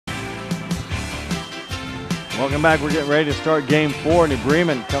Welcome back. We're getting ready to start game 4. New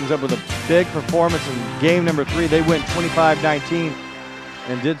Bremen comes up with a big performance in game number 3. They win 25-19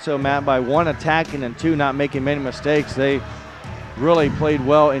 and did so, Matt, by 1 attacking and 2 not making many mistakes. They really played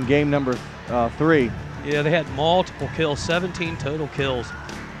well in game number 3. Yeah, they had multiple kills, 17 total kills.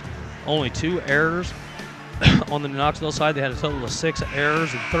 Only 2 errors. On the Knoxville side, they had a total of 6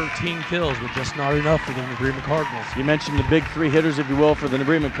 errors and 13 kills, but just not enough for the New Bremen Cardinals. You mentioned the big 3 hitters, if you will, for the New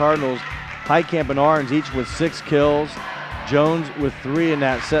Bremen Cardinals. Heitkamp and Arns each with 6 kills. Jones with 3 in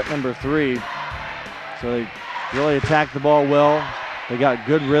that set number 3. So they really attacked the ball well. They got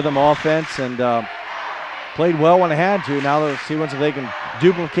good rhythm offense and played well when they had to. Now they'll see once if they can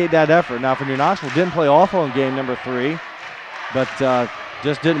duplicate that effort. Now for New Knoxville, didn't play awful in game number 3, but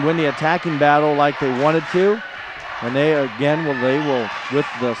just didn't win the attacking battle like they wanted to. And they again will with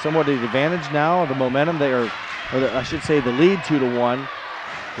the somewhat the advantage now, the momentum I should say the lead 2-1.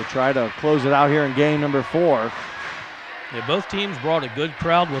 To try to close it out here in game number 4. Yeah, both teams brought a good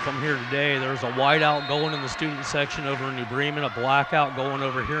crowd with them here today. There's a whiteout going in the student section over in New Bremen, a blackout going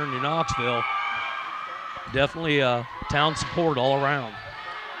over here in New Knoxville. Definitely town support all around.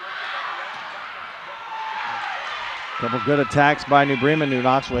 Couple good attacks by New Bremen. New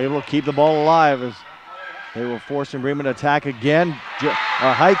Knoxville able to keep the ball alive as they will force New Bremen to attack again.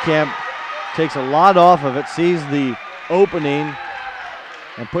 Heitkamp takes a lot off of it, sees the opening,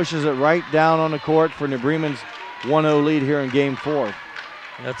 and pushes it right down on the court for New Bremen's 1-0 lead here in game 4.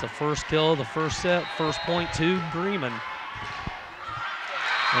 That's the first kill of the first set, first point to Bremen.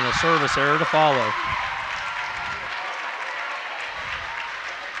 And a service error to follow.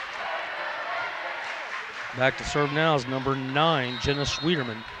 Back to serve now is number 9, Jenna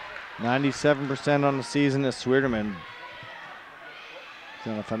Schwederman. 97% on the season is Schwederman.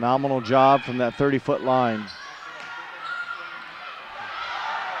 Done a phenomenal job from that 30-foot line.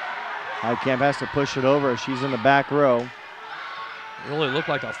 Heitkamp has to push it over. She's in the back row. It really looked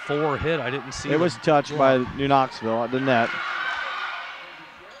like a 4 hit. I didn't see it. It was touched by New Knoxville at the net.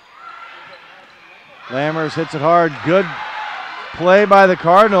 Lammers hits it hard. Good play by the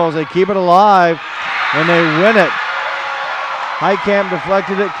Cardinals. They keep it alive, and they win it. Heitkamp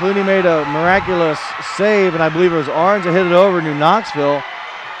deflected it. Clooney made a miraculous save, and I believe it was Arns that hit it over New Knoxville.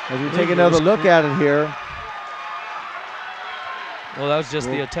 As we take another look at it here. Well, that was just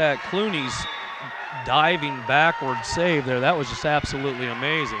the attack. Clooney's diving backward save there. That was just absolutely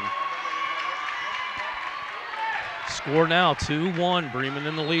amazing. Score now 2-1, Bremen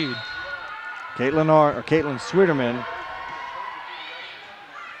in the lead. Caitlin Schwederman.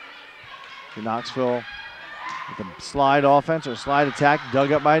 Knoxville with a slide offense or slide attack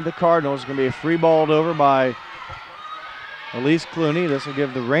dug up by the Cardinals. It's going to be a free balled over by Elise Clooney. This will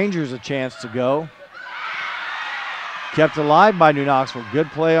give the Rangers a chance to go. Kept alive by New Knoxville.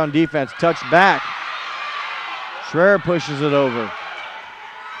 Good play on defense. Touched back. Schroer pushes it over.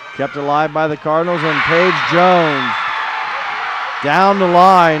 Kept alive by the Cardinals, and Paige Jones down the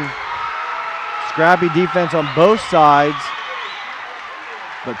line. Scrappy defense on both sides.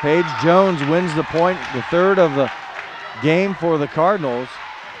 But Paige Jones wins the point, the 3rd of the game for the Cardinals.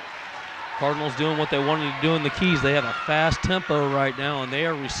 Cardinals doing what they wanted to do in the Keys. They have a fast tempo right now, and they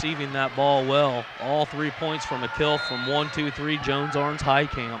are receiving that ball well. All 3 points from a kill from 1, 2, 3, Jones, Arns,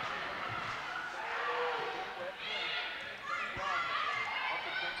 Heitkamp.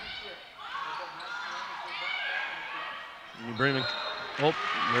 New Bremen,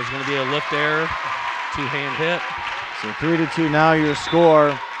 there's going to be a lift error, 2-hand hit. So 3-2 now your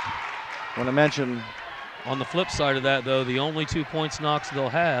score. I want to mention, on the flip side of that, though, the only 2 points Knoxville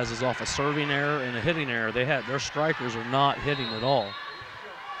has is off a serving error and a hitting error. Their strikers are not hitting at all.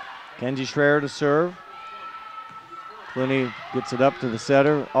 Kenzie Schroer to serve. Clooney gets it up to the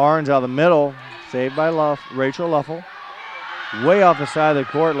setter. Arns out of the middle, saved by Rachel Luffel. Way off the side of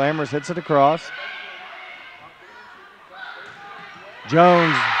the court. Lammers hits it across.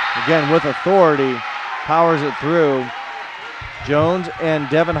 Jones, again with authority, powers it through. Jones and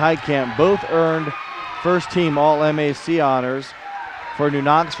Devin Heitkamp both earned first-team All-MAC honors. For New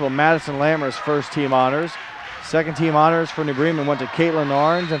Knoxville, Madison Lammers first-team honors. Second-team honors for New Bremen went to Caitlin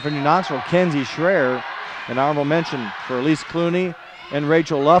Arns, and for New Knoxville, Kenzie Schroer. An honorable mention for Elise Clooney and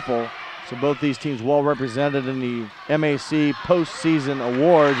Rachel Luffel. So both these teams well represented in the MAC postseason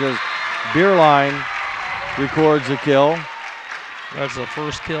awards as Beerline records the kill. That's the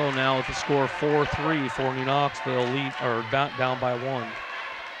first kill now with the score 4-3 for New Knoxville, down by 1.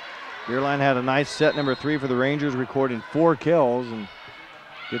 Beerline had a nice set number 3 for the Rangers, recording 4 kills, and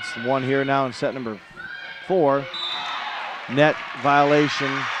gets one here now in set number 4. Net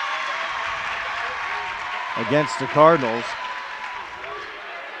violation against the Cardinals.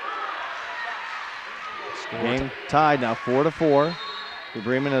 Game tied now 4-4. New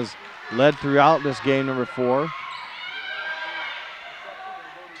Bremen has led throughout this game number 4.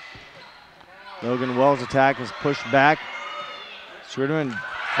 Logan Wells' attack is pushed back. Sweeterman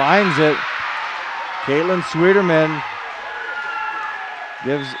finds it. Caitlin Sweeterman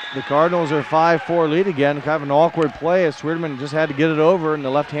gives the Cardinals their 5-4 lead again. Kind of an awkward play as Sweeterman just had to get it over, and the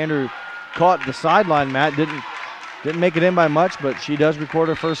left-hander caught the sideline, Matt. Didn't make it in by much, but she does record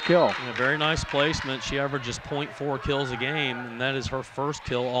her first kill. Yeah, very nice placement. She averages 0.4 kills a game, and that is her first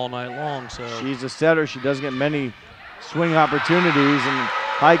kill all night long. So she's a setter. She doesn't get many swing opportunities, and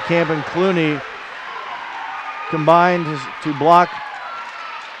Heitkamp and Clooney combined to block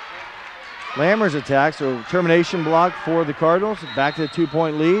Lammer's attack. So termination block for the Cardinals. Back to the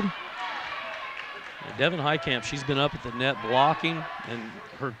 2-point lead. Yeah, Devin Heitkamp, she's been up at the net blocking, and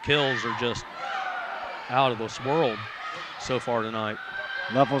her kills are just out of this world so far tonight.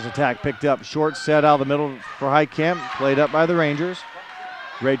 Leffel's attack picked up. Short set out of the middle for Heitkamp. Played up by the Rangers.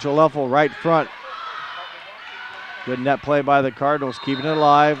 Rachel Leffel right front. Good net play by the Cardinals, keeping it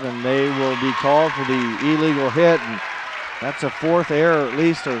alive, and they will be called for the illegal hit. And that's a fourth error, at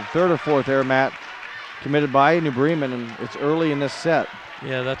least, or third or fourth error, Matt, committed by New Bremen, and it's early in this set.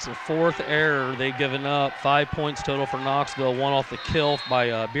 Yeah, that's the fourth error they've given up. 5 points total for Knoxville, one off the kill by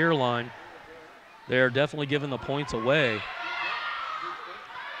Beerline. They're definitely giving the points away.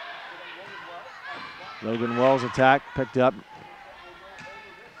 Logan Wells' attack picked up.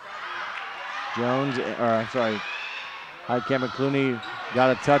 Jones, Heitkamp and Clooney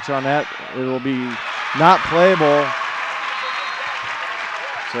got a touch on that. It will be not playable.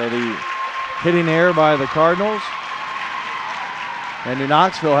 So the hitting error by the Cardinals. And New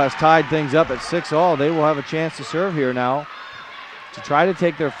Knoxville has tied things up at 6-all. They will have a chance to serve here now to try to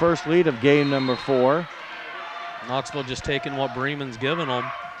take their first lead of game number 4. Knoxville just taking what Bremen's given them,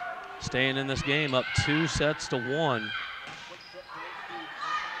 staying in this game up 2-1.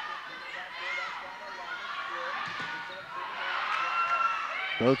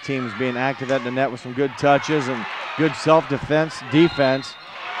 Both teams being active at the net with some good touches and good self-defense, defense.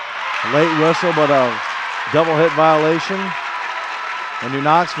 Late whistle, but a double hit violation. And New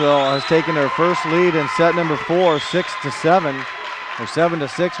Knoxville has taken their first lead in set number 4, 6-7, or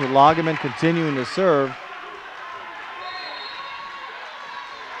 7-6, with Lagerman continuing to serve.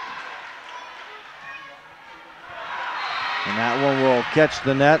 And that one will catch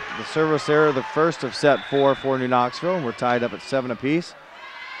the net. The service error, the first of set 4 for New Knoxville. We're tied up at 7 apiece.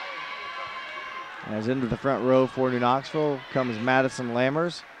 As into the front row for New Knoxville comes Madison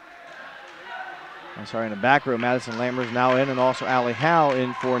Lammers. In the back row, Madison Lammers now in, and also Allie Howe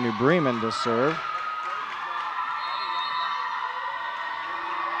in for New Bremen to serve.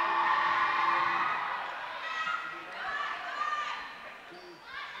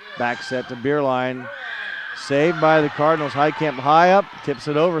 Back set to Beerline. Saved by the Cardinals. Heitkamp high up, tips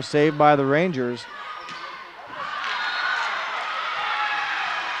it over, saved by the Rangers.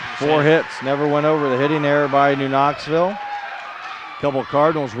 4 hits, never went over. The hitting error by New Knoxville. Couple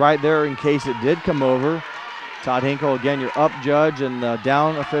Cardinals right there in case it did come over. Todd Hinkle, again, your up judge, and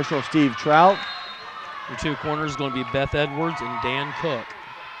down official Steve Trout. Your two corners is going to be Beth Edwards and Dan Cook.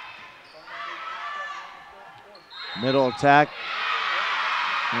 Middle attack,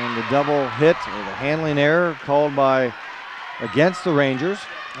 and the double hit, or the handling error called by against the Rangers.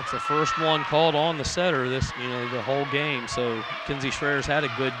 That's the first one called on the setter the whole game. So Kenzie Schroer's had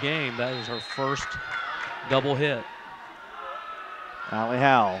a good game. That is her first double hit. Allie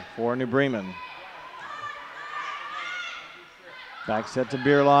Howe for New Bremen. Back set to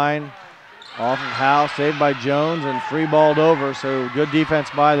Beerline. Off of Howe, saved by Jones, and free balled over. So good defense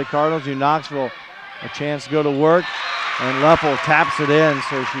by the Cardinals. New Knoxville a chance to go to work, and Leffel taps it in.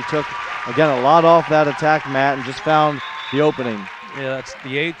 So she took, again, a lot off that attack, Matt, and just found the opening. Yeah, that's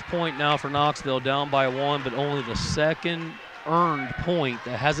the 8th point now for Knoxville, down by 1, but only the second earned point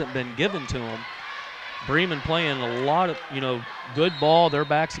that hasn't been given to them. Bremen playing a lot of, good ball. Their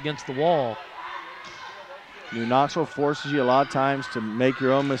backs against the wall. New Knoxville forces you a lot of times to make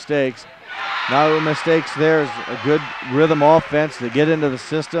your own mistakes. No mistakes there. Is a good rhythm offense to get into the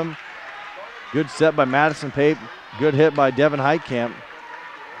system. Good set by Madison Pape. Good hit by Devin Heitkamp.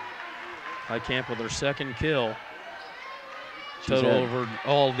 Heitkamp with her second kill. Total over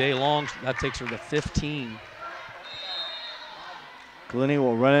all day long. That takes her to 15. Clooney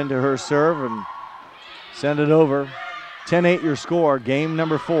will run into her serve and send it over. 10-8 your score, game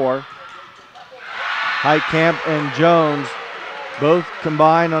number 4. Heitkamp and Jones both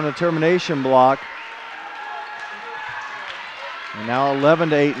combined on a termination block. And now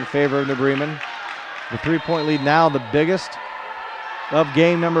 11-8 in favor of New Bremen. The 3-point lead now the biggest of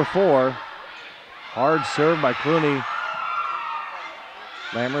game number 4. Hard serve by Clooney.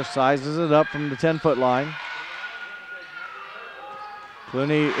 Lammers sizes it up from the 10-foot line.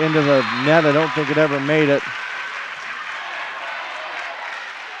 Clooney into the net. I don't think it ever made it.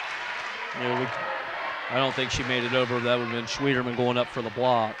 Yeah, I don't think she made it over. That would have been Schwederman going up for the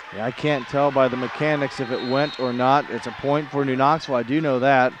block. Yeah, I can't tell by the mechanics if it went or not. It's a point for New Knoxville. I do know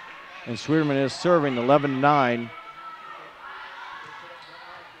that. And Schwederman is serving 11-9.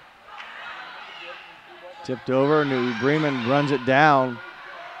 Tipped over. New Bremen runs it down.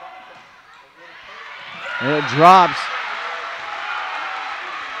 And it drops.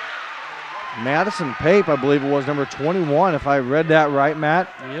 Madison Pape, I believe it was, number 21, if I read that right, Matt.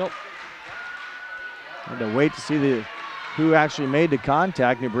 Yep. Had to wait to see who actually made the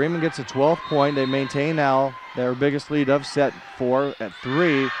contact. New Bremen gets a 12th point. They maintain now their biggest lead of set 4 at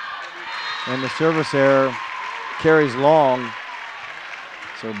 3. And the service error carries long.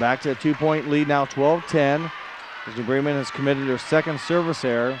 So back to a 2-point lead now, 12-10. As New Bremen has committed their second service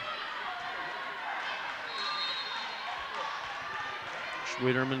error.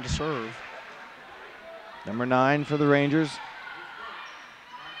 Schwederman to serve. Number 9 for the Rangers.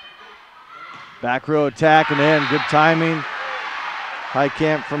 Back row attack and in, good timing.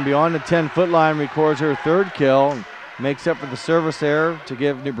 Heitkamp from beyond the 10-foot line records her 3rd kill. Makes up for the service error to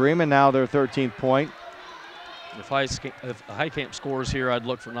give New Bremen now their 13th point. If Heitkamp scores here, I'd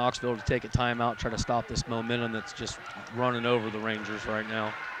look for Knoxville to take a timeout, try to stop this momentum that's just running over the Rangers right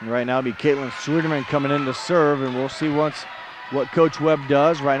now. And right now it'll be Caitlin Schwederman coming in to serve, and we'll see what Coach Webb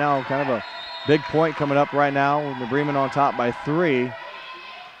does. Right now, kind of a big point coming up right now with New Bremen on top by 3.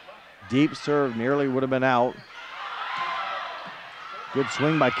 Deep serve nearly would have been out. Good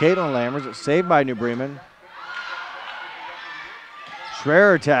swing by Caitlin Lammers. It's saved by New Bremen.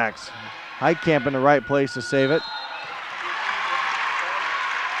 Schroer attacks. Heitkamp in the right place to save it.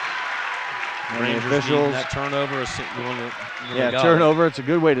 And Rangers the officials, that turnover. turnover. It's a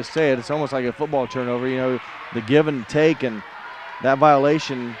good way to say it. It's almost like a football turnover. You know, the give and take, and that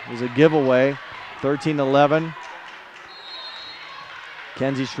violation is a giveaway. 13-11.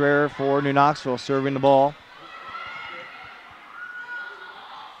 Kenzie Schroer for New Knoxville serving the ball.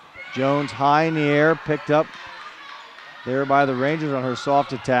 Jones high in the air, picked up there by the Rangers on her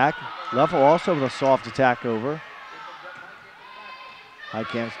soft attack. Leffel also with a soft attack over.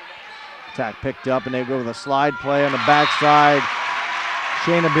 Heitkamp's attack picked up, and they go with a slide play on the backside.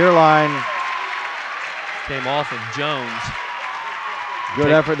 Shayna Beerline. Came off of Jones.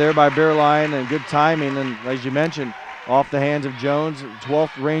 Good effort there by Beerline and good timing. And as you mentioned, off the hands of Jones,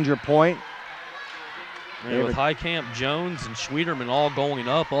 12th Ranger point. Yeah, with Heitkamp, Jones, and Schwederman all going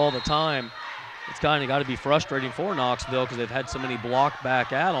up all the time, it's kind of got to be frustrating for Knoxville because they've had so many block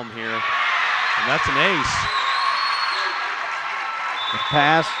back at them here. And that's an ace. The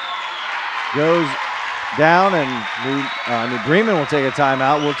pass goes down, and New Bremen will take a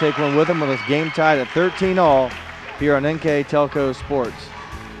timeout. We'll take one with them with this game tied at 13-all here on NK Telco Sports.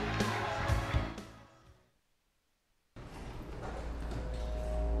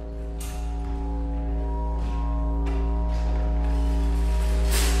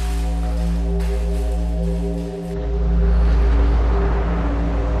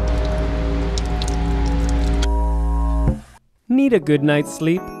 Need a good night's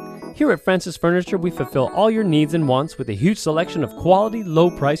sleep? Here at Francis Furniture, we fulfill all your needs and wants with a huge selection of quality,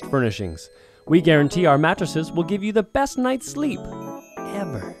 low-priced furnishings. We guarantee our mattresses will give you the best night's sleep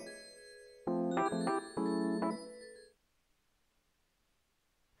ever.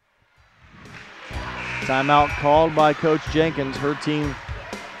 Timeout called by Coach Jenkins. Her team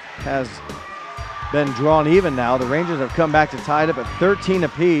has been drawn even now. The Rangers have come back to tie it up at 13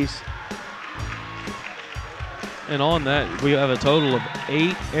 apiece. And on that, we have a total of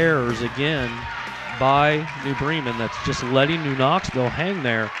 8 errors again by New Bremen. That's just letting New Knoxville hang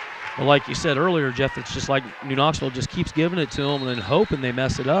there. But like you said earlier, Jeff, it's just like New Knoxville just keeps giving it to them and then hoping they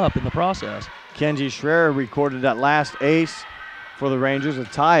mess it up in the process. Kenzie Schroer recorded that last ace for the Rangers to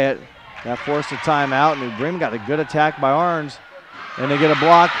tie it. That forced a timeout. New Bremen got a good attack by Arns. And they get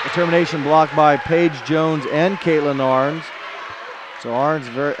a termination block by Paige Jones and Caitlin Arns. So Arns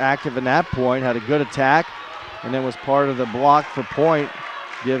very active in that point, had a good attack, and then was part of the block for point.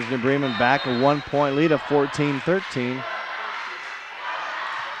 Gives New Bremen back a 1-point lead of 14-13.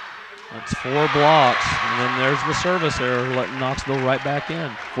 That's 4 blocks, and then there's the service error, letting Knoxville right back in.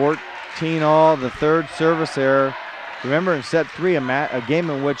 14-all, the 3rd service error. Remember, in set 3, a game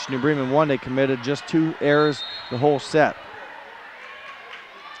in which New Bremen won, they committed just 2 errors the whole set.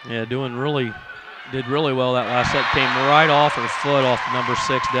 Yeah, did really well that last set. Came right off her foot off number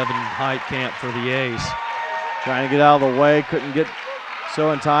 6, Devin Heitkamp, for the ace. Trying to get out of the way, couldn't get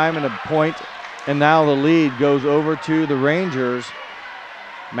so in time, and a point And now the lead goes over to the Rangers.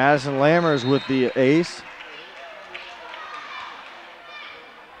 Madison Lammers with the ace.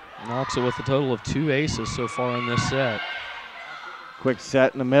 Knoxville with a total of 2 aces so far in this set. Quick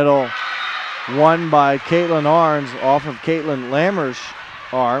set in the middle. Won by Caitlin Arns off of Caitlin Lammers'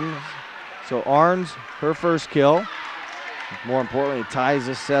 arms. So Arns, her first kill. More importantly, ties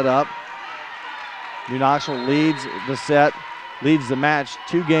this set up. New Knoxville leads the set, leads the match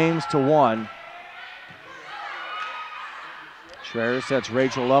 2-1. Schroer sets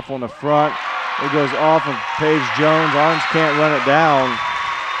Rachel Luffel in the front. It goes off of Paige Jones. Arns can't run it down.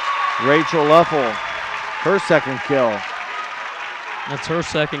 Rachel Luffel, her second kill. That's her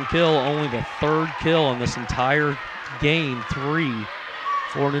second kill, only the 3rd kill in this entire game 3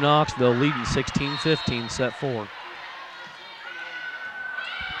 for New Knoxville, leading 16-15, set 4.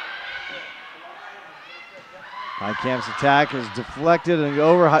 Heikamp's attack is deflected and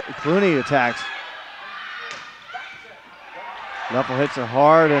over. Clooney attacks. Luffel hits it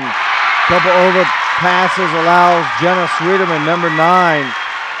hard, and a couple over passes allows Jenna Sweeterman, number 9.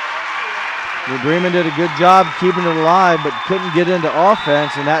 New Bremen did a good job keeping it alive, but couldn't get into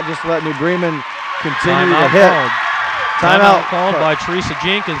offense, and that just let New Bremen continue to hit. Timeout called by Teresa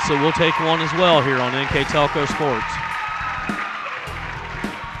Jenkins, so we'll take one as well here on NK Telco Sports.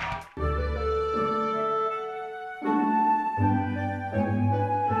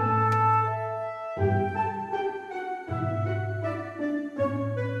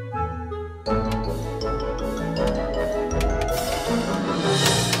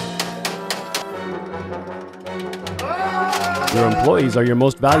 Your employees are your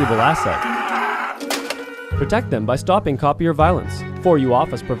most valuable asset. Protect them by stopping copier violence. 4U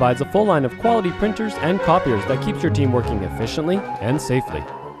Office provides a full line of quality printers and copiers that keeps your team working efficiently and safely.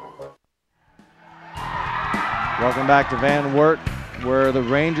 Welcome back to Van Wert, where the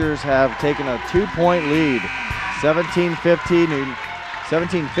Rangers have taken a 2-point lead. 17-15.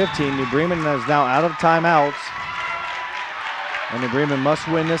 New Bremen is now out of timeouts. And New Bremen must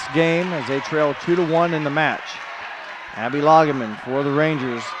win this game as they trail 2-1 in the match. Abby Lagerman for the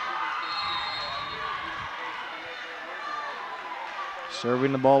Rangers.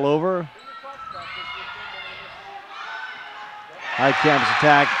 Serving the ball over. Heikamp's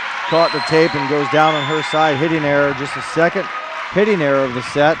attack caught the tape and goes down on her side. Hitting error, just a second hitting error of the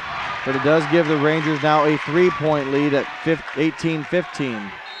set. But it does give the Rangers now a 3-point lead at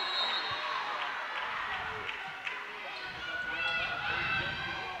 18-15.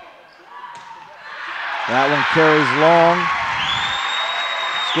 That one carries long.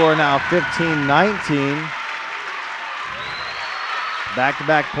 Score now 15-19.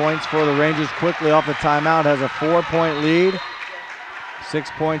 Back-to-back points for the Rangers quickly off the timeout. Has a 4-point lead. 6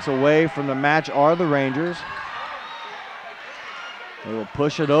 points away from the match are the Rangers. They will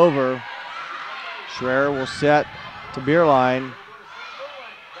push it over. Schroer will set to Beerline.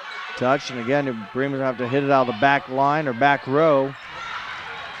 Touch, and again, the Bremen will have to hit it out of the back line or back row.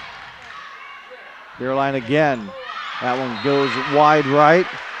 Beerline again. That one goes wide right.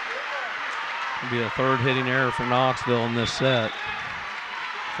 It'll be a 3rd hitting error for Knoxville in this set.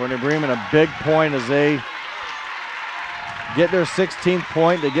 For New Bremen, a big point as they get their 16th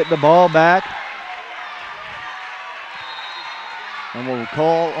point. They get the ball back. And we'll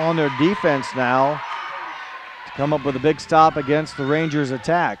call on their defense now to come up with a big stop against the Rangers'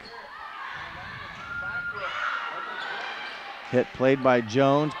 attack. Hit played by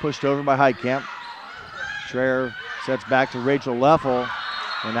Jones, pushed over by Heikamp. Schroer sets back to Rachel Luffel,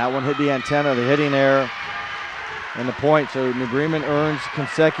 and that one hit the antenna, the hitting error, and the point. So New Bremen earns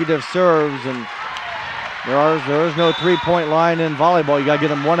consecutive serves, and there is no 3-point line in volleyball. You got to get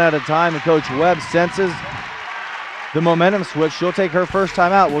them one at a time, and Coach Webb senses the momentum switch. She'll take her first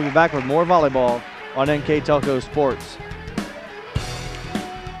time out. We'll be back with more volleyball on NK Telco Sports.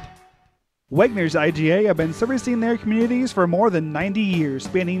 Wegner's IGA have been servicing their communities for more than 90 years,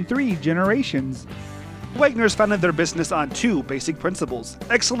 spanning 3 generations. Wegner's founded their business on 2 basic principles: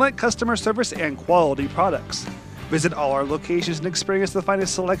 excellent customer service and quality products. Visit all our locations and experience the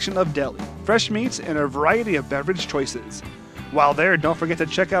finest selection of deli, fresh meats, and a variety of beverage choices. While there, don't forget to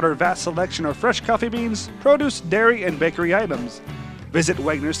check out our vast selection of fresh coffee beans, produce, dairy, and bakery items. Visit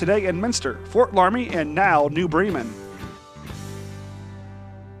Wegner's today in Minster, Fort Laramie, and now New Bremen.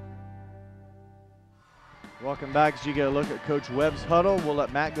 Welcome back as you get a look at Coach Webb's huddle. We'll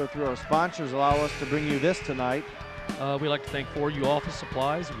let Matt go through our sponsors, allow us to bring you this tonight. We'd like to thank 4U Office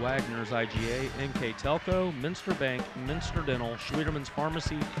Supplies, Wagner's IGA, NK Telco, Minster Bank, Minster Dental, Schwederman's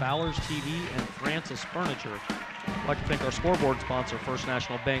Pharmacy, Fowler's TV, and Francis Furniture. I'd like to thank our scoreboard sponsor, First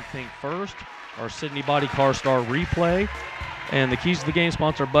National Bank Think First, our Sydney Body Car Star Replay, And the keys to the game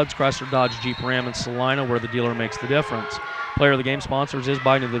sponsor, Bud's Chrysler Dodge Jeep Ram in Salina, where the dealer makes the difference. Player of the game sponsors is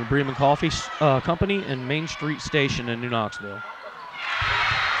by the Bremen Coffee Company and Main Street Station in New Knoxville.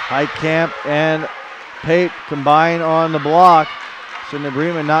 Heitkamp and Pape combine on the block. So New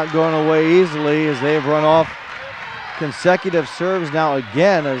Bremen not going away easily as they've run off consecutive serves now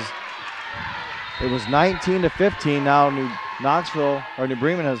again, as it was 19-15. Now New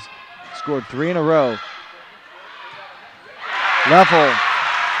Bremen has scored 3 in a row. Leffel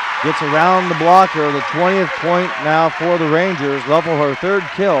gets around the blocker, the 20th point now for the Rangers. Leffel, her 3rd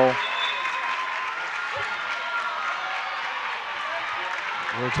kill.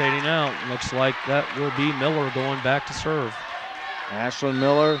 Rotating out, looks like that will be Miller going back to serve. Ashlyn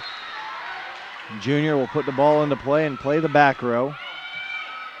Miller Jr. will put the ball into play and play the back row.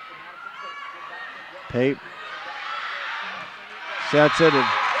 Pape sets it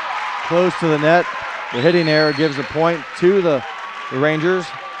close to the net. The hitting error gives a point to the Rangers.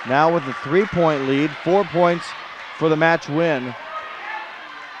 Now with a 3-point lead, 4 points for the match win.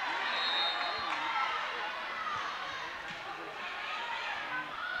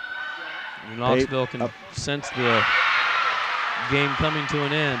 Knoxville can sense the game coming to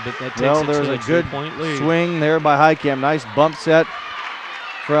an end, but that takes it there's to a good 2-point lead. Swing there by Heitkamp. Nice bump set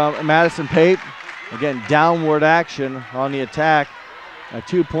from Madison Pape. Again, downward action on the attack. A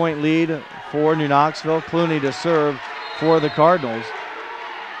 2-point lead for New Knoxville. Clooney to serve for the Cardinals.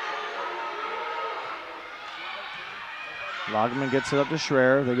 Lagerman gets it up to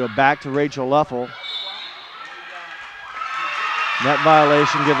Schroer. They go back to Rachel Leffel. Net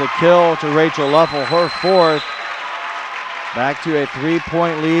violation, give the kill to Rachel Leffel, her 4th. Back to a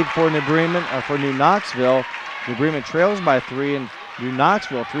 3-point lead for New Knoxville. New Bremen trails by 3, and New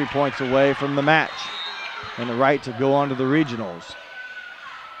Knoxville 3 points away from the match and the right to go on to the regionals.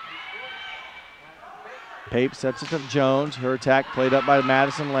 Pape sets it to Jones. Her attack played up by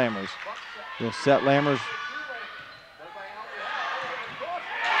Madison Lammers. He'll set Lammers.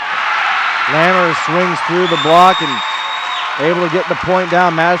 Lammers swings through the block and able to get the point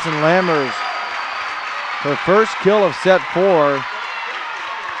down. Madison Lammers, her first kill of set 4.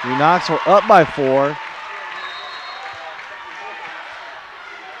 New Knoxville up by 4.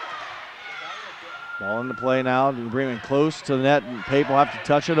 Ball into play now. New Bremen close to the net, and Pape will have to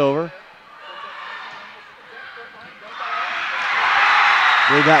touch it over.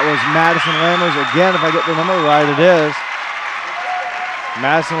 I believe that was Madison Lammers again, if I get the number right, it is.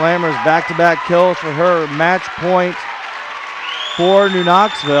 Madison Lammers back-to-back kills for her. Match point for New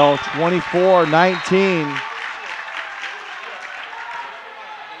Knoxville, 24-19.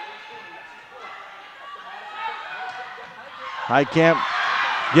 Heitkamp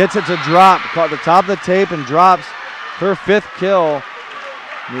gets it to drop, caught the top of the tape and drops her 5th kill.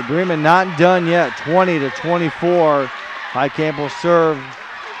 New Bremen not done yet, 20-24. Heitkamp will serve.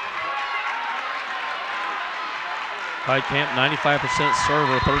 Heitkamp, 95%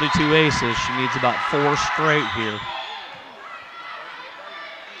 server, 32 aces. She needs about 4 straight here.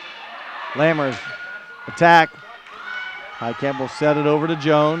 Lammers attack. Heitkamp will set it over to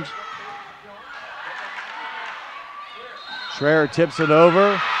Jones. Schroer tips it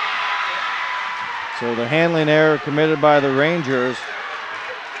over. So the handling error committed by the Rangers.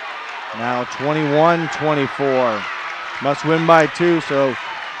 Now 21-24. Must win by 2, so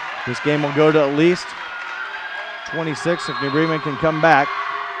this game will go to at least 26 if New Bremen can come back.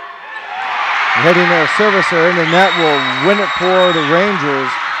 Hitting their servicer in the net will win it for the Rangers.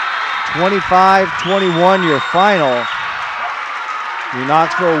 25-21 your final. New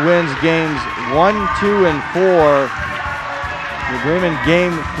Knoxville wins games 1, 2, and 4. New Bremen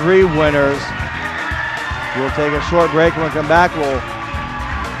game 3 winners. We'll take a short break. When we come back, we'll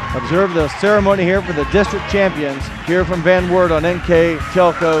observe the ceremony here for the district champions here from Van Wert on NK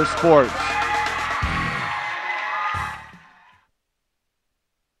Telco Sports.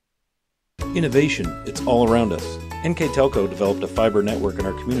 Innovation, it's all around us. NK Telco developed a fiber network in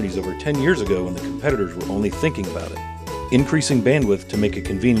our communities over 10 years ago when the competitors were only thinking about it. Increasing bandwidth to make it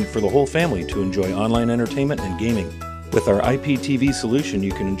convenient for the whole family to enjoy online entertainment and gaming. With our IPTV solution,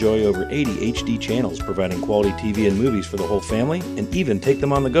 you can enjoy over 80 HD channels, providing quality TV and movies for the whole family, and even take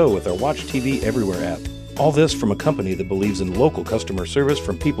them on the go with our Watch TV Everywhere app. All this from a company that believes in local customer service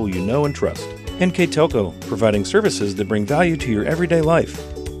from people you know and trust. NK Telco, providing services that bring value to your everyday life.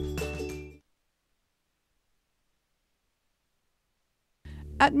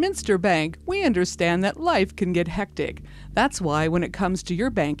 At Minster Bank, we understand that life can get hectic. That's why when it comes to your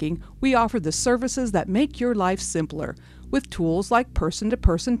banking, we offer the services that make your life simpler, with tools like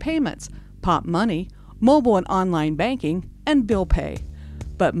person-to-person payments, Pop Money, mobile and online banking, and bill pay.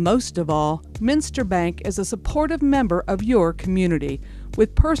 But most of all, Minster Bank is a supportive member of your community,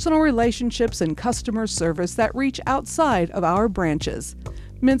 with personal relationships and customer service that reach outside of our branches.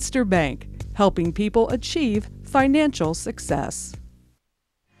 Minster Bank, helping people achieve financial success.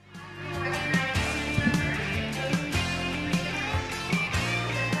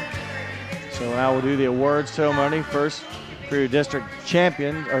 So now we'll do the award ceremony. First for your district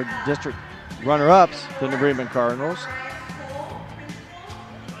champions, or district runner-ups, the New Bremen Cardinals.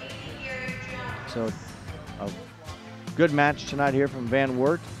 So a good match tonight here from Van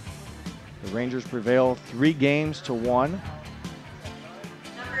Wert. The Rangers prevail 3-1.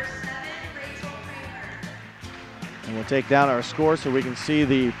 And we'll take down our score so we can see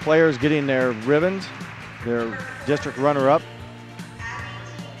the players getting their ribbons, their district runner-up.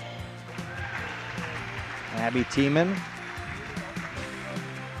 Abby Tiemann.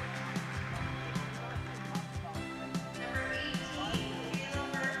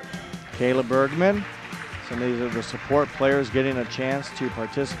 Kayla Bergman. Some of these are the support players getting a chance to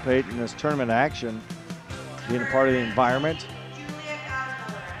participate in this tournament action, being a part of the environment.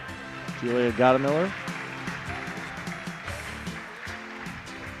 Julia Gottemiller.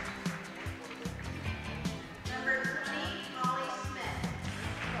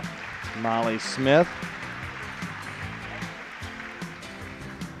 Molly Smith.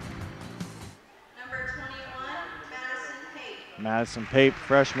 Number 21, Madison Pape. Madison Pape,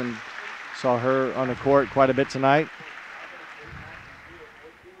 freshman. Saw her on the court quite a bit tonight.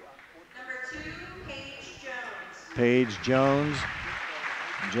 Number 2, Paige Jones. Paige Jones,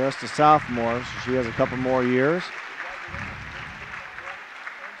 just a sophomore, so she has a couple more years.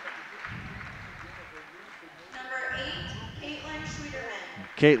 Number 8, Caitlin Schwederman.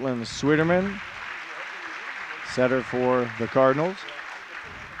 Caitlin Schwederman, setter for the Cardinals.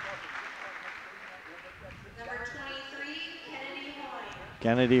 Number 23, Kennedy Hoyne.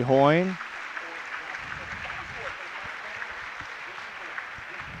 Kennedy Hoyne.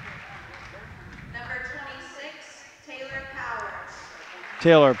 Number 26, Taylor Powers.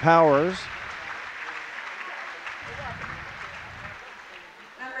 Taylor Powers.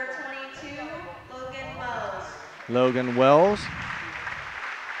 Number 22, Logan Wells. Logan Wells.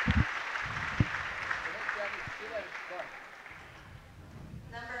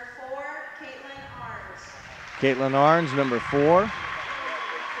 Number 4, Caitlin Arns. Caitlin Arns, number 4.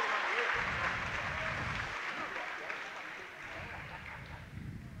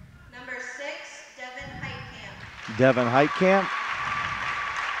 Number 6, Devin Heitkamp. Devin Heitkamp.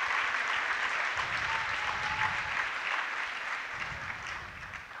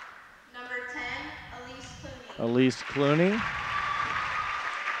 Number 10, Elise Clooney. Elise Clooney.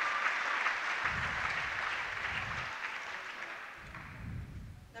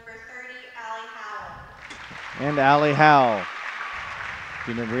 Number 30, Allie Howell. And Allie Howell.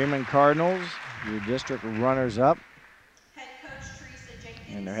 The New Bremen Cardinals, your district runners-up. Head coach Teresa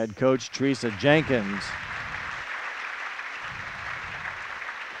Jenkins. And their head coach, Teresa Jenkins.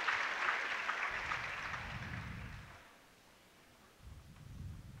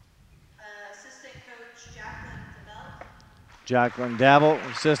 Assistant coach Jacqueline DeBell. Jacqueline Dabble,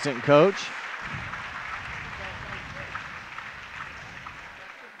 assistant coach.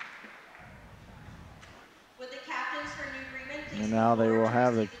 With the captains for New Bremen, please And now they will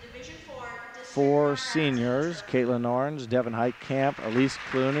have the Division 4 district 4 runner-up. seniors, Caitlin Arns, Devin Heitkamp, Elise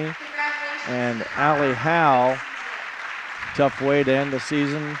Clooney, Congratulations. and Allie Howe. Tough way to end the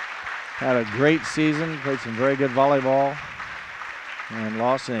season. Had a great season, played some very good volleyball, and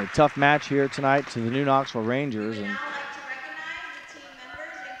lost in a tough match here tonight to the new Knoxville Rangers. Now I'd like to recognize the team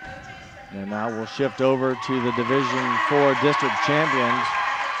members and coaches for And now we'll shift over to the Division 4 district champions,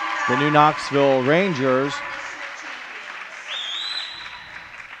 the new Knoxville Rangers.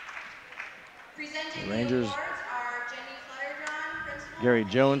 Presenting The Rangers. the awards are Jenny Flutterjohn, principal. Gary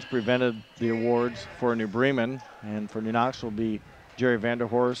Jones presented the awards for New Bremen, and for New Knoxville will be Jerry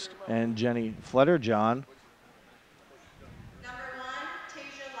Vanderhorst and Jenny Flutterjohn. Number 1,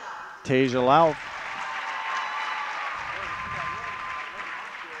 Tasia Lau. Tasia Lau.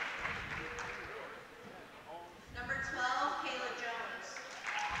 Number 12, Kayla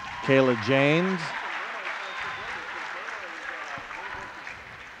Jones. Kayla James.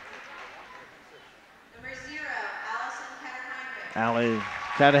 Number 0, Allison Petter-Heinrich. Allie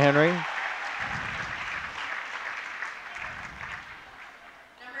Catahenry.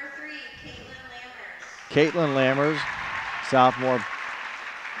 Number 3, Caitlin Lammers. Caitlin Lammers, sophomore,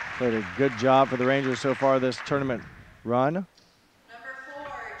 played a good job for the Rangers so far this tournament run. Number 4,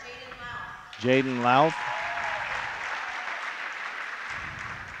 Jaden Louth. Jaden Louth.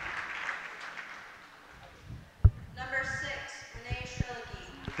 Number 6, Renee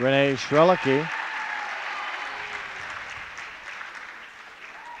Strelicky. Renee Schrelicki.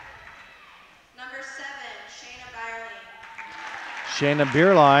 Number 7, Shayna Byerly. Shayna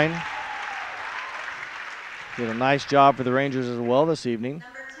Bierlein did a nice job for the Rangers as well this evening.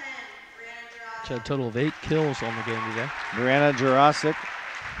 Number 10, Brianna She had a total of 8 kills on the game today. Brianna Jurasic.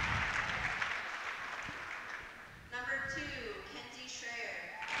 Number 2, Kenzie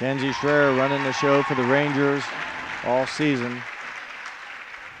Schroer. Kenzie Schroer running the show for the Rangers all season.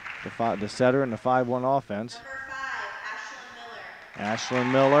 The setter and the 5-1 offense. Number 5,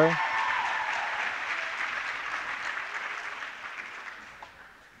 Ashlyn Miller. Ashlyn Miller.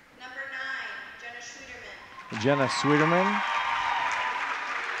 Number 9, Jenna Schwederman. Jenna Sweeterman.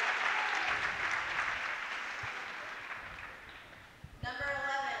 Number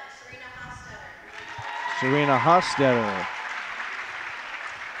 11, Serena Hostetter. Serena Hofstetter.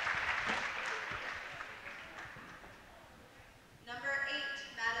 Number 8,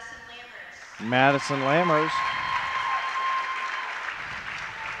 Madison Lammers. Madison Lammers.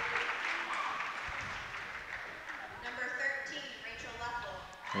 Number 13, Rachel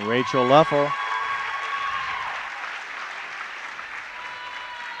Leffel. Rachel Leffel.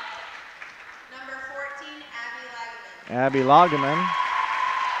 Number 14, Abby Lageman. Abby Lageman.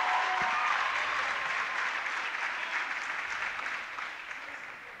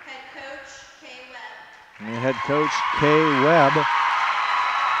 Head coach, Kay Webb. And head coach Kay Webb.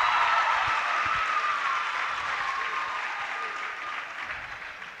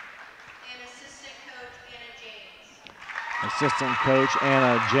 And assistant coach, Anna James. Assistant coach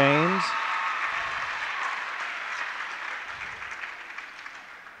Anna James.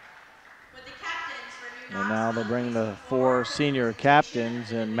 With the captains for New And now they'll Knoxville, bring the 4 senior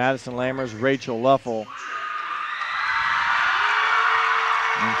captains in Madison Lammers, Rachel Leffel,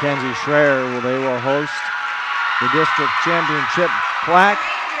 and Kenzie Schroer. They will host the district championship plaque.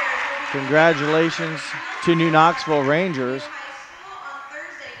 Congratulations to New Knoxville Rangers. High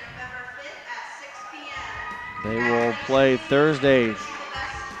School on Thursday, November 5th at 6 p.m. They will play Thursday,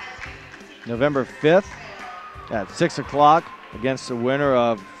 November 5th at 6 o'clock against the winner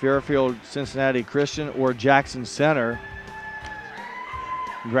of Fairfield Cincinnati Christian or Jackson Center.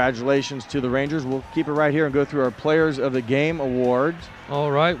 Congratulations to the Rangers. We'll keep it right here and go through our Players of the Game awards.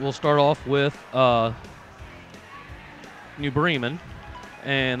 All right, we'll start off with New Bremen,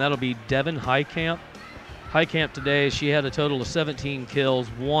 and that'll be Devin Highcamp. Highcamp today, she had a total of 17 kills,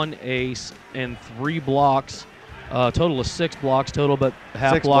 1 ace, and 3 blocks. Total of 6 blocks total, but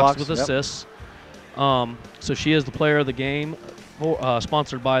half 6 blocks blocks, with yep. assists. So she is the player of the game,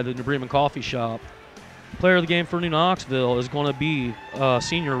 sponsored by the New Bremen Coffee Shop. Player of the game for New Knoxville is going to be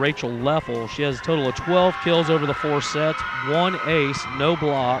senior Rachel Leffel. She has a total of 12 kills over the 4 sets, 1 ace, no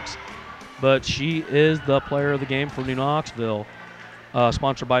blocks, but she is the player of the game for New Knoxville,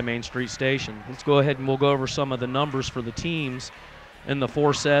 sponsored by Main Street Station. Let's go ahead and we'll go over some of the numbers for the teams in the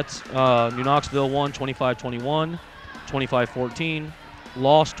 4 sets. New Knoxville won 25-21, 25-14,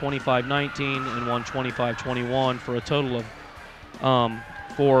 lost 25-19, and won 25-21 for a total of,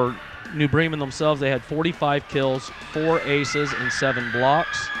 for New Bremen themselves, they had 45 kills, 4 aces, and 7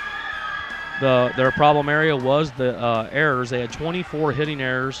 blocks. Their problem area was the errors. They had 24 hitting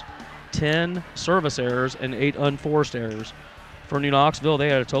errors, 10 service errors, and 8 unforced errors. For New Knoxville, they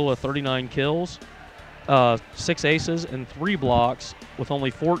had a total of 39 kills, 6 aces, and 3 blocks, with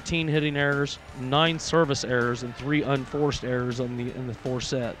only 14 hitting errors, 9 service errors, and 3 unforced errors in the 4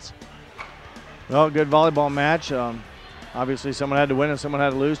 sets. Well, good volleyball match. Obviously, someone had to win and someone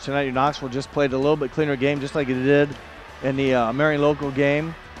had to lose. Tonight, New Knoxville just played a little bit cleaner game, just like it did in the Marion local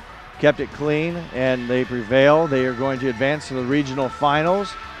game. Kept it clean, and they prevail. They are going to advance to the regional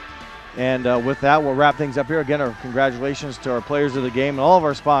finals. And with that, we'll wrap things up here. Again, our congratulations to our players of the game and all of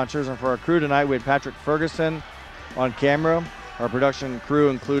our sponsors. And for our crew tonight, we had Patrick Ferguson on camera. Our production crew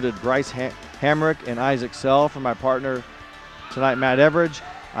included Bryce Hamrick and Isaac Sell. For my partner tonight, Matt Everidge,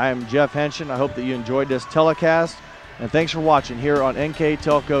 I am Jeff Henshin. I hope that you enjoyed this telecast. And thanks for watching here on NK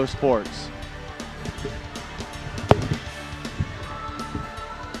Telco Sports.